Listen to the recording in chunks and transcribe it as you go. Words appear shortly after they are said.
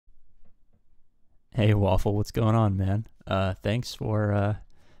Hey Waffle, what's going on, man? Thanks for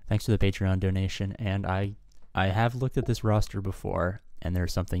the Patreon donation, and I have looked at this roster before, and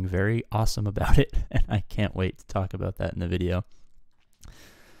there's something very awesome about it, and I can't wait to talk about that in the video.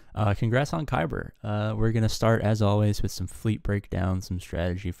 Congrats on Kyber. We're gonna start as always with some fleet breakdown, some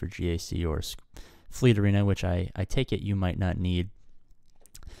strategy for GAC or Fleet Arena, which I take it you might not need.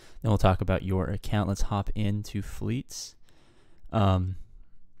 Then we'll talk about your account. Let's hop into fleets. Let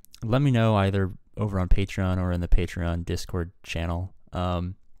me know either over on Patreon or in the Patreon Discord channel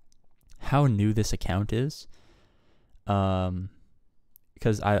how new this account is,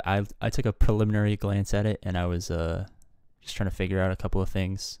 because I took a preliminary glance at it and I was just trying to figure out a couple of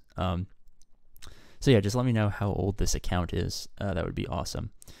things. So yeah, just let me know how old this account is. That would be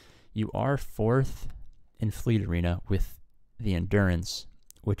awesome. You are 4th in Fleet Arena with the Endurance,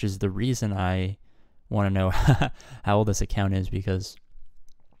 which is the reason I want to know how old this account is, because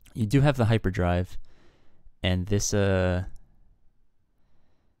you do have the hyperdrive, and this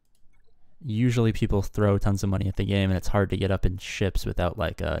usually people throw tons of money at the game, and it's hard to get up in ships without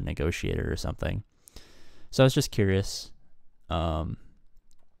like a negotiator or something. So I was just curious.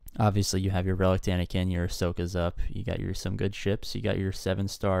 Obviously you have your Relic Anakin, your Ahsoka's up, you got some good ships, you got your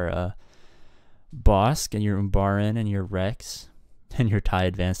 7-star Bosk and your Umbaran and your Rex and your TIE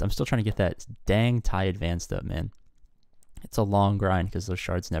Advanced. I'm still trying to get that dang TIE Advanced up, man. It's a long grind because those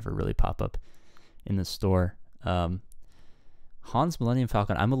shards never really pop up in the store. Han's Millennium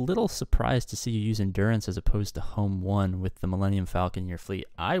Falcon. I'm a little surprised to see you use Endurance as opposed to Home 1 with the Millennium Falcon in your fleet.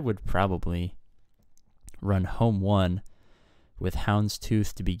 I would probably run Home 1 with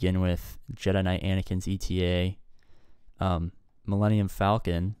Houndstooth to begin with, Jedi Knight Anakin's ETA, Millennium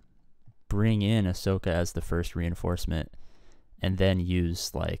Falcon, bring in Ahsoka as the first reinforcement, and then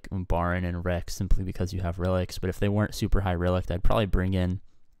use like Umbaran and Rex simply because you have relics. But if they weren't super high relic, I'd probably bring in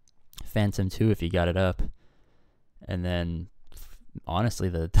Phantom 2 if you got it up. And then, honestly,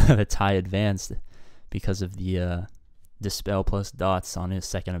 the TIE Advanced because of the Dispel plus dots on his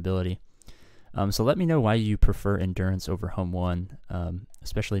second ability. So let me know why you prefer Endurance over Home 1,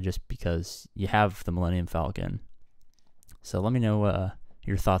 especially just because you have the Millennium Falcon. So let me know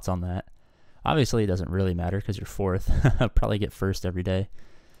your thoughts on that. Obviously, it doesn't really matter because you're 4th. I'll probably get 1st every day.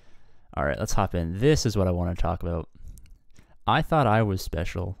 All right, let's hop in. This is what I want to talk about. I thought I was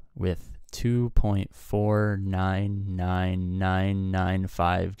special with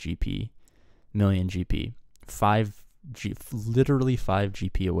 2.499995 GP, million GP, literally 5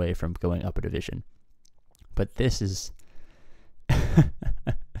 GP away from going up a division. But this is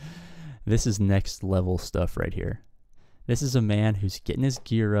this is next level stuff right here. This is a man who's getting his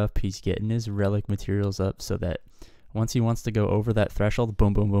gear up, he's getting his relic materials up so that once he wants to go over that threshold,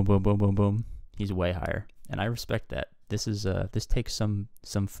 boom, boom, boom, boom, boom, boom, boom, he's way higher. And I respect that. This is this takes some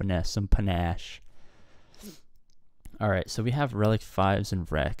finesse, some panache. All right, so we have Relic 5s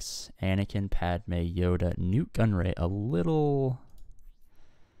and Rex, Anakin, Padme, Yoda, Newt Gunray. A little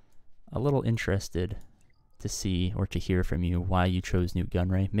interested to see or to hear from you why you chose Newt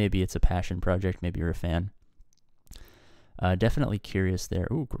Gunray. Maybe it's a passion project, maybe you're a fan. Definitely curious there.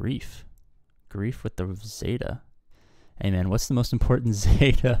 Ooh, Grief with the Zeta. Hey man, what's the most important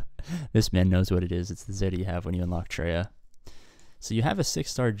Zeta? This man knows what it is. It's the Zeta you have when you unlock Traya. So you have a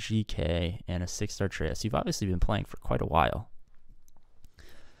 6-star GK and a 6-star Traya. So you've obviously been playing for quite a while.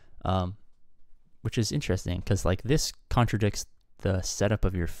 Which is interesting because like this contradicts the setup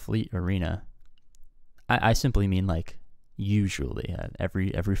of your fleet arena. I simply mean like usually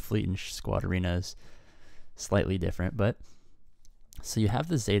every fleet and squad arena is slightly different, but so you have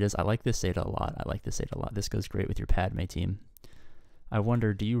the Zetas. I like this Zeta a lot. This goes great with your Padme team. I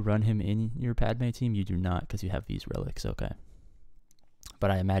wonder, do you run him in your Padme team? You do not because you have these relics. Okay. But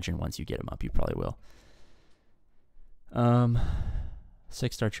I imagine once you get him up, you probably will.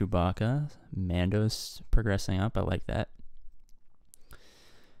 6-star Chewbacca. Mando's progressing up. I like that.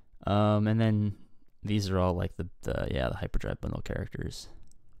 And then these are all like the hyperdrive bundle characters.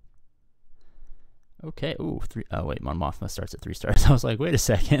 Okay. Ooh, 3. Oh wait, Mon Mothma starts at 3 stars. I was like, wait a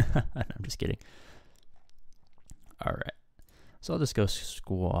second. I'm just kidding. All right. So I'll just go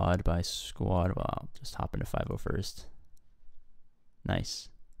squad by squad. Well, I'll just hop into 5.0 first. Nice.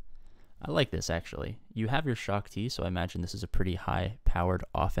 I like this actually. You have your Shock T, so I imagine this is a pretty high-powered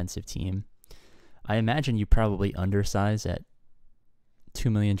offensive team. I imagine you probably undersize at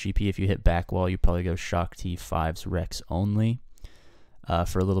 2 million GP. If you hit back wall, you probably go Shock T 5s Rex only.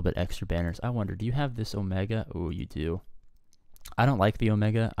 For a little bit extra banners. I wonder, do you have this Omega? Oh, you do. I don't like the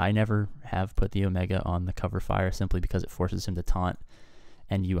Omega. I never have put the Omega on the cover fire simply because it forces him to taunt.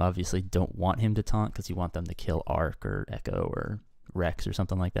 And you obviously don't want him to taunt because you want them to kill Arc or Echo or Rex or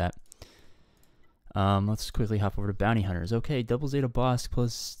something like that. Let's quickly hop over to Bounty Hunters. Okay, Double Zeta Bosk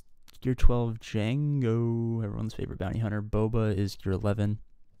plus Gear 12 Django, everyone's favorite Bounty Hunter. Boba is Gear 11.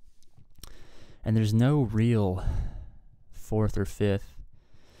 And there's no real 4th or 5th.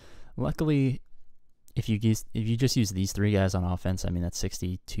 Luckily, if you just use these 3 guys on offense, I mean, that's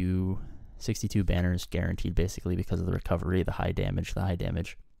 62 banners guaranteed, basically, because of the recovery, the high damage.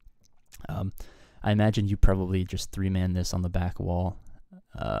 I imagine you probably just 3-man this on the back wall,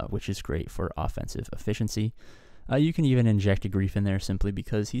 which is great for offensive efficiency. You can even inject a Grief in there simply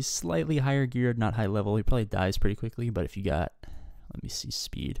because he's slightly higher geared, not high level. He probably dies pretty quickly, but if you got, let me see,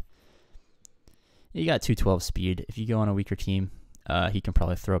 speed. You got 212 speed. If you go on a weaker team, he can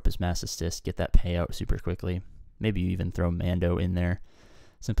probably throw up his mass assist, get that payout super quickly. Maybe you even throw Mando in there,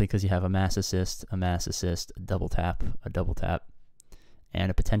 simply because you have a mass assist, a double tap,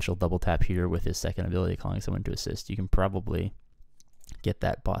 and a potential double tap here with his second ability, calling someone to assist. You can probably get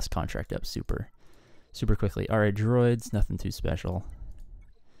that boss contract up super quickly. Alright, droids, nothing too special.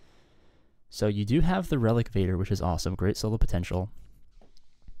 So you do have the Relic Vader, which is awesome. Great solo potential.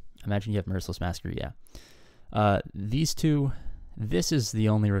 Imagine you have Merciless Masker, yeah. These two, this is the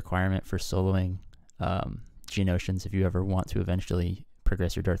only requirement for soloing Geonosians if you ever want to eventually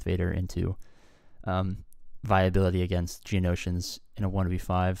progress your Darth Vader into viability against Geonosians in a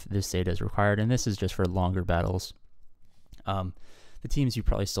 1v5. This Zeta is required, and this is just for longer battles. The teams you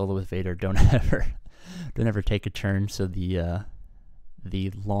probably solo with Vader don't ever take a turn, so the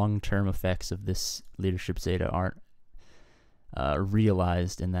long-term effects of this leadership Zeta aren't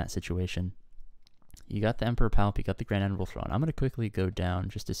realized in that situation. You got the Emperor Palp, you got the Grand Admiral Thrawn. I'm going to quickly go down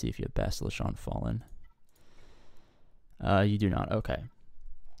just to see if you have Bastila Shan Fallen. You do not. Okay.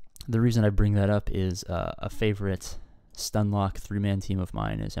 The reason I bring that up is a favorite stunlock 3-man team of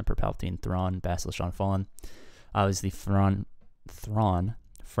mine is Emperor Palpatine, Thrawn, Bastila Shan Fallen. Obviously, Thrawn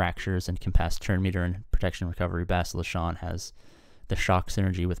fractures and can pass turn meter and protection recovery. Bastila Shan has the shock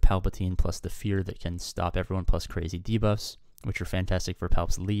synergy with Palpatine plus the fear that can stop everyone plus crazy debuffs, which are fantastic for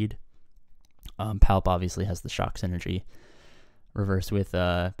Palp's lead. Palp obviously has the shock synergy reversed with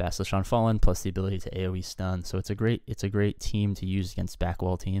Bastila Shan Fallen plus the ability to AoE stun. So it's a great team to use against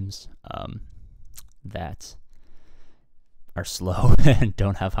backwall teams that are slow and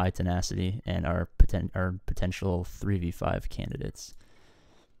don't have high tenacity and are potential 3v5 candidates.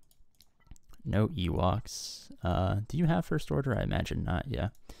 No Ewoks. Do you have First Order? I imagine not, yeah.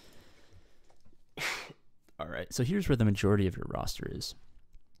 Alright, so here's where the majority of your roster is.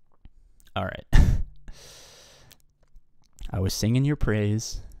 Alright. I was singing your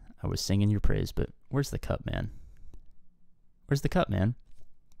praise, but where's the cup, man? Where's the cup, man?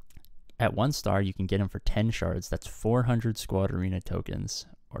 At 1 star, you can get him for 10 shards. That's 400 squad arena tokens,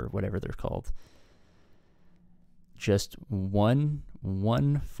 or whatever they're called. Just one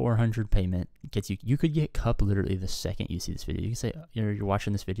 400 payment gets you. You could get cup literally the second you see this video. You can say you're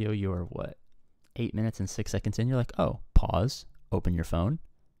watching this video. You're what, 8 minutes and 6 seconds in. You're like, oh, pause, open your phone.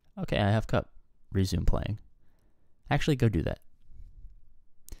 Okay, I have cup. Resume playing. Actually, go do that.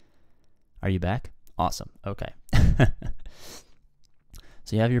 Are you back? Awesome. Okay.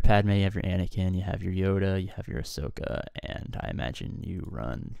 So you have your Padme, you have your Anakin, you have your Yoda, you have your Ahsoka, and I imagine you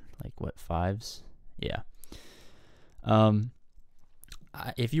run like what, 5s? Yeah.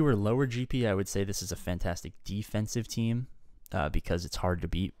 If you were lower GP, I would say this is a fantastic defensive team because it's hard to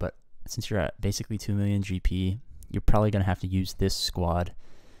beat. But since you're at basically 2 million GP, you're probably going to have to use this squad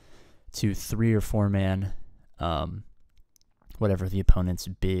to 3 or 4 man whatever the opponent's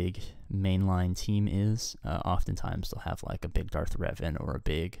big mainline team is. Oftentimes they'll have like a big Darth Revan or a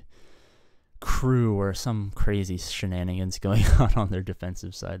big crew or some crazy shenanigans going on their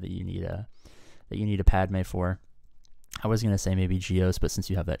defensive side that you need a Padme for. I was gonna say maybe Geos, but since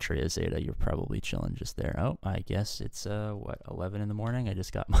you have that Traya Zeta, you're probably chilling just there. Oh, I guess it's what, 11 in the morning. I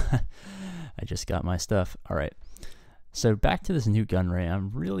just got my stuff. All right. So back to this new Gunray.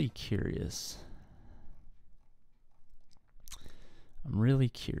 I'm really curious.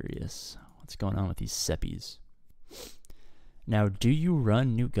 What's going on with these seppies? Now, do you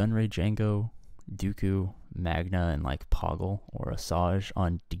run Nute Gunray, Django, Dooku, Magna, and like Poggle or Asajj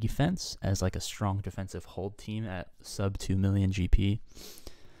on defense as like a strong defensive hold team at sub 2 million GP?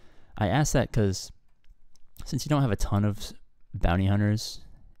 I ask that because since you don't have a ton of bounty hunters,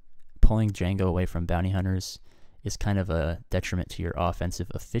 pulling Django away from bounty hunters is kind of a detriment to your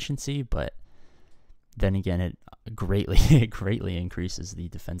offensive efficiency, but then again, it greatly increases the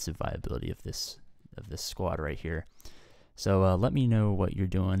defensive viability of this squad right here. So let me know what you're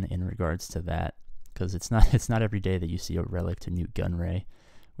doing in regards to that, because it's not every day that you see a relic to Nute Gunray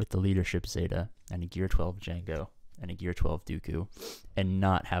with the leadership Zeta and a Gear 12 Django and a Gear 12 Dooku and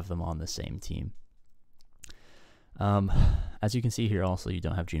not have them on the same team. As you can see here, also, you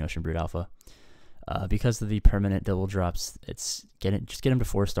don't have Geonosian Brood Alpha. Because of the permanent double drops, just get them to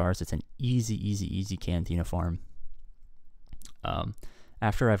 4 stars. It's an easy Cantina farm.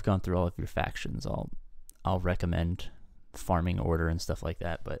 After I've gone through all of your factions, I'll recommend farming order and stuff like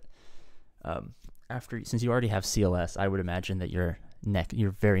that. But since you already have CLS, I would imagine that your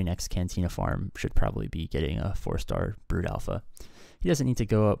very next Cantina farm should probably be getting a 4-star Brood Alpha. He doesn't need to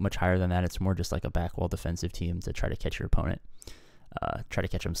go up much higher than that. It's more just like a backwall defensive team to try to catch your opponent. Try to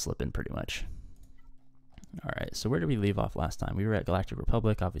catch him slipping pretty much. All right, so where did we leave off last time? We were at Galactic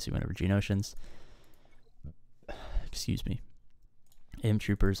Republic. Obviously, we went over Geonosians. Excuse me. AM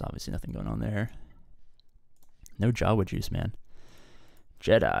Troopers, obviously nothing going on there. No Jawa juice, man.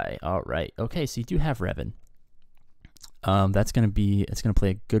 Jedi, all right. Okay, so you do have Revan. It's gonna play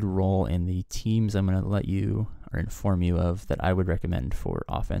a good role in the teams I'm gonna let you or inform you of that I would recommend for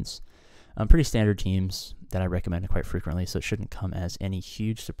offense. Pretty standard teams that I recommend quite frequently, so it shouldn't come as any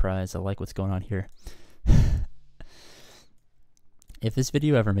huge surprise. I like what's going on here. If this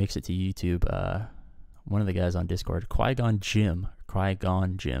video ever makes it to YouTube, one of the guys on Discord, Qui-Gon Jim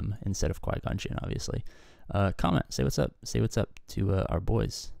instead of Qui-Gon Jinn, obviously, comment, say what's up to our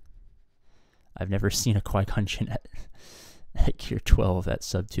boys. I've never seen a Qui-Gon Jinn at Gear 12 at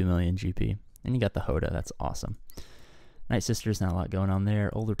sub 2 million GP. And you got the Hoda, that's awesome. Night Sisters, not a lot going on there.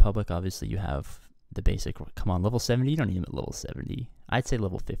 Old Republic, obviously you have the basic, come on, level 70, you don't need him at level 70. I'd say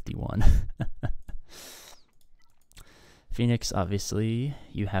level 51. Phoenix, obviously,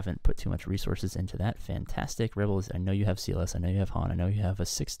 you haven't put too much resources into that. Fantastic. Rebels, I know you have CLS, I know you have Han, I know you have a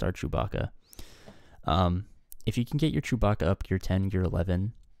 6-star Chewbacca. If you can get your Chewbacca up Gear 10, Gear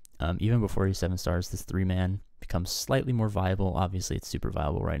 11, even before your 7 stars, this 3-man becomes slightly more viable. Obviously, it's super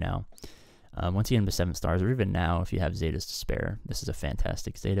viable right now. Once you get him to 7 stars, or even now, if you have Zetas to spare, this is a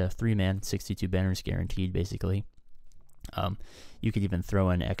fantastic Zeta. 3-man, 62 banners guaranteed, basically. You could even throw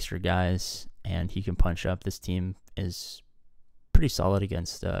in extra guys, and he can punch up. This team is pretty solid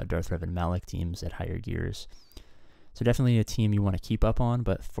against Darth Revan Malak teams at higher gears. So definitely a team you want to keep up on,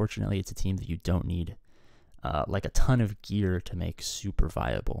 but fortunately it's a team that you don't need like a ton of gear to make super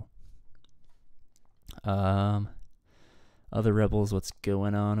viable. Other Rebels, what's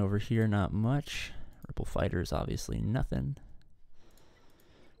going on over here? Not much. Rebel Fighters, obviously nothing.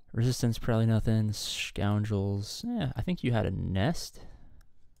 Resistance, probably nothing. Scoundrels, I think you had a nest.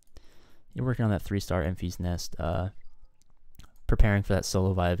 You're working on that 3-star Enfys nest, preparing for that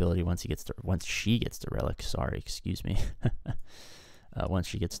solo viability once she gets to Relic. Sorry, excuse me. Once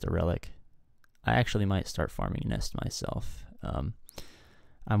she gets to Relic, I actually might start farming nest myself.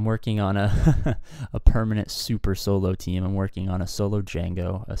 I'm working on a permanent super solo team. I'm working on a solo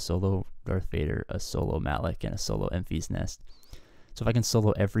Jango, a solo Darth Vader, a solo Malak, and a solo Enfys nest. So if I can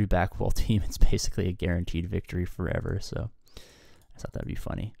solo every backwall team, it's basically a guaranteed victory forever. So I thought that'd be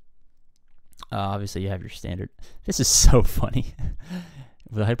funny. Obviously, you have your standard. This is so funny.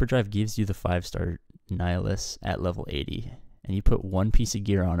 The hyperdrive gives you the 5-star Nihilus at level 80, and you put 1 piece of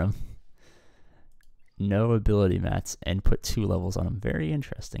gear on him, no ability mats, and put 2 levels on him. Very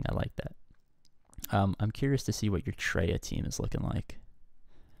interesting. I like that. I'm curious to see what your Treya team is looking like.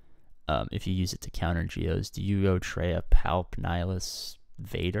 If you use it to counter Geos, do you go Treya, Palp, Nihilus,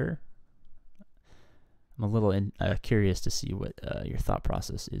 Vader? I'm a little curious to see what your thought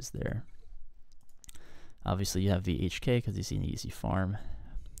process is there. Obviously, you have the HK because he's an easy farm.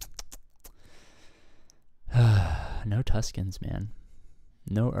 No Tuskens, man.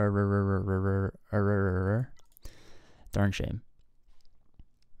 No darn shame.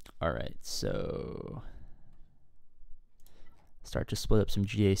 All right, so start to split up some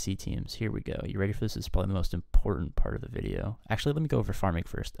GAC teams. Here we go. You ready for this? This is probably the most important part of the video. Actually, let me go over farming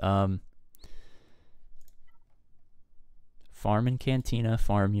first. Farm in Cantina.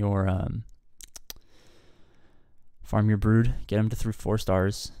 Farm your Brood. Get them to through 4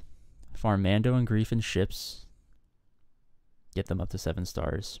 stars. Farm Mando and Grief in ships. Get them up to 7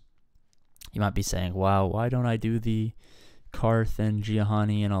 stars. You might be saying, wow, why don't I do the Karth and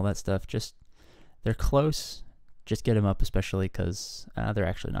Giahani and all that stuff? They're close. Just get them up, especially because they're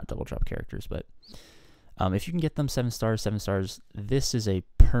actually not double drop characters. But if you can get them 7 stars, this is a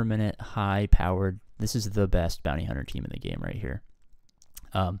permanent, high-powered, this is the best bounty hunter team in the game right here.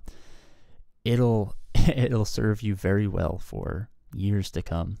 It'll serve you very well for years to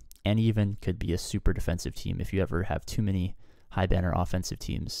come, and even could be a super defensive team if you ever have too many high banner offensive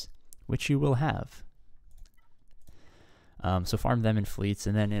teams, which you will have. So farm them in fleets,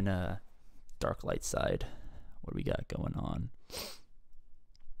 and then in a dark light side, what do we got going on?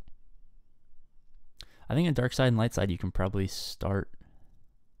 I think in dark side and light side you can probably start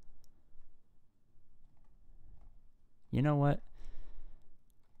You know what?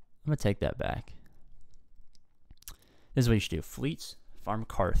 I'm going to take that back. This is what you should do. Fleets, farm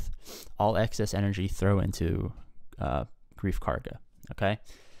Karth. All excess energy throw into Grief Karga. Okay?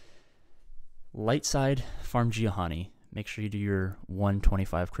 Light side, farm Giovanni. Make sure you do your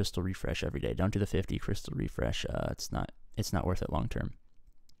 125 crystal refresh every day. Don't do the 50 crystal refresh. It's not worth it long term.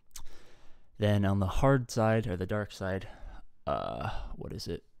 Then on the hard side, or the dark side, what is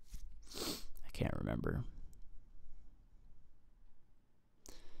it? I can't remember.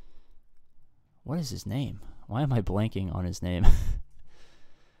 What is his name? Why am I blanking on his name?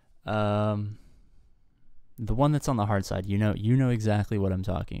 The one that's on the hard side, you know exactly what I'm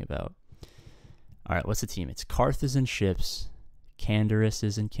talking about. All right, what's the team? It's Karth is in ships, Canderous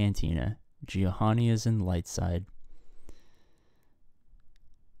is in Cantina, Giovanni is in light side.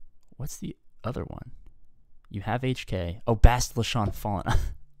 What's the other one? You have HK. Oh, Bastila Fallen.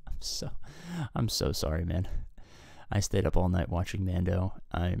 I'm so sorry, man. I stayed up all night watching Mando.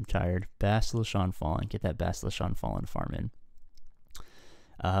 I'm tired. Bastila Fallen. Get that Bastila Fallen farm in.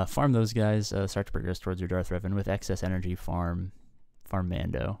 Farm those guys. Start to progress towards your Darth Revan with excess energy. Farm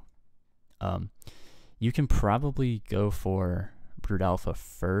Mando. You can probably go for Brood Alpha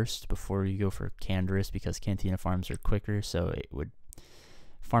first before you go for Canderous because Cantina farms are quicker. So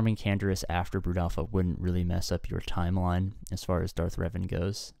farming Canderous after Brood Alpha wouldn't really mess up your timeline as far as Darth Revan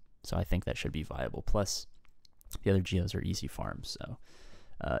goes. So I think that should be viable. Plus, the other Geos are easy farms, so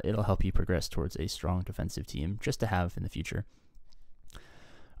it'll help you progress towards a strong defensive team just to have in the future.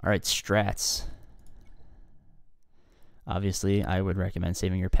 All right, strats. Obviously, I would recommend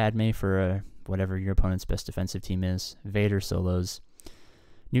saving your Padme for whatever your opponent's best defensive team is. Vader solos.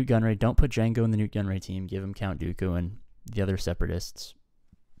 Newt Gunray. Don't put Jango in the Newt Gunray team. Give him Count Dooku and the other Separatists.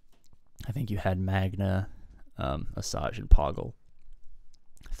 I think you had Magna, Asajj, and Poggle.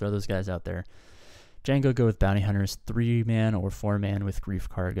 Throw those guys out there. Jango, go with Bounty Hunters, 3-man or 4-man with Grief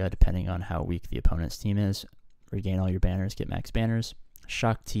Karga, depending on how weak the opponent's team is. Regain all your banners, get max banners.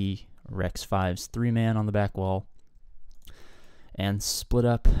 Shock T, Rex 5s, 3-man on the back wall. And split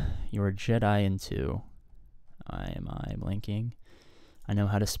up your Jedi into... I'm blinking. I know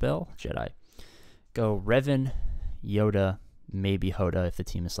how to spell Jedi. Go Revan, Yoda, maybe Hoda if the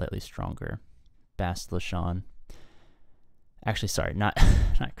team is slightly stronger. Bastila. Actually, sorry, not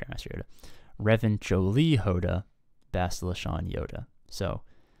Grandmaster Yoda. Revan, Jolie, Hoda, Bastila, Yoda. So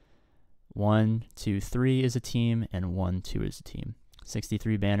 1, 2, 3 is a team, and 1, 2 is a team.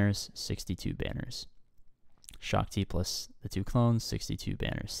 63 banners, 62 banners. Shock T plus the 2 clones, 62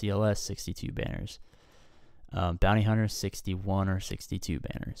 banners. CLS, 62 banners. Bounty Hunter, 61 or 62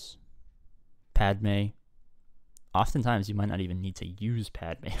 banners. Padme, oftentimes you might not even need to use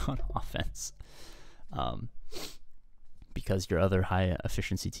Padme on offense. Because your other high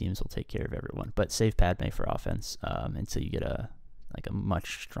efficiency teams will take care of everyone. But save Padme for offense until you get a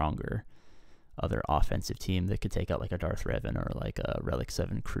much stronger other offensive team that could take out like a Darth Revan or like a Relic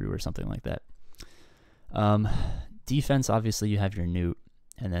 7 crew or something like that. Defense, obviously you have your Newt,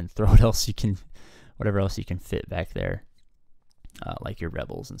 and then throw whatever else you can fit back there, like your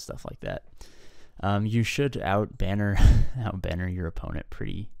Rebels and stuff like that. You should outbanner your opponent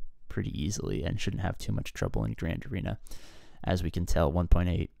pretty easily and shouldn't have too much trouble in Grand Arena. As we can tell,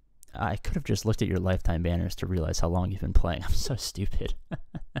 1.8. I could have just looked at your lifetime banners to realize how long you've been playing. I'm so stupid.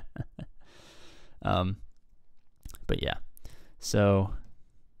 But yeah. So,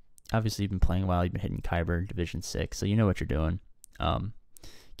 obviously you've been playing a while. You've been hitting Kyber, Division 6, so you know what you're doing.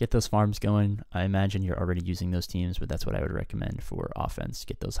 Get those farms going. I imagine you're already using those teams, but that's what I would recommend for offense.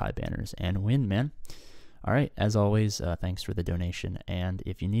 Get those high banners and win, man. All right, as always, thanks for the donation. And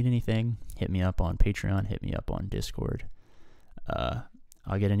if you need anything, hit me up on Patreon, hit me up on Discord.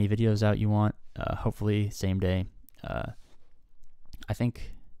 I'll get any videos out you want, hopefully same day. I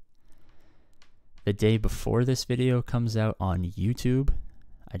think the day before this video comes out on YouTube.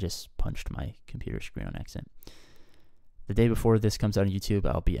 I just punched my computer screen on accident. The day before this comes out on YouTube,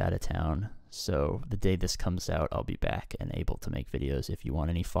 I'll be out of town. So the day this comes out, I'll be back and able to make videos if you want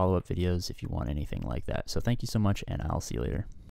any follow-up videos, if you want anything like that. So thank you so much, and I'll see you later.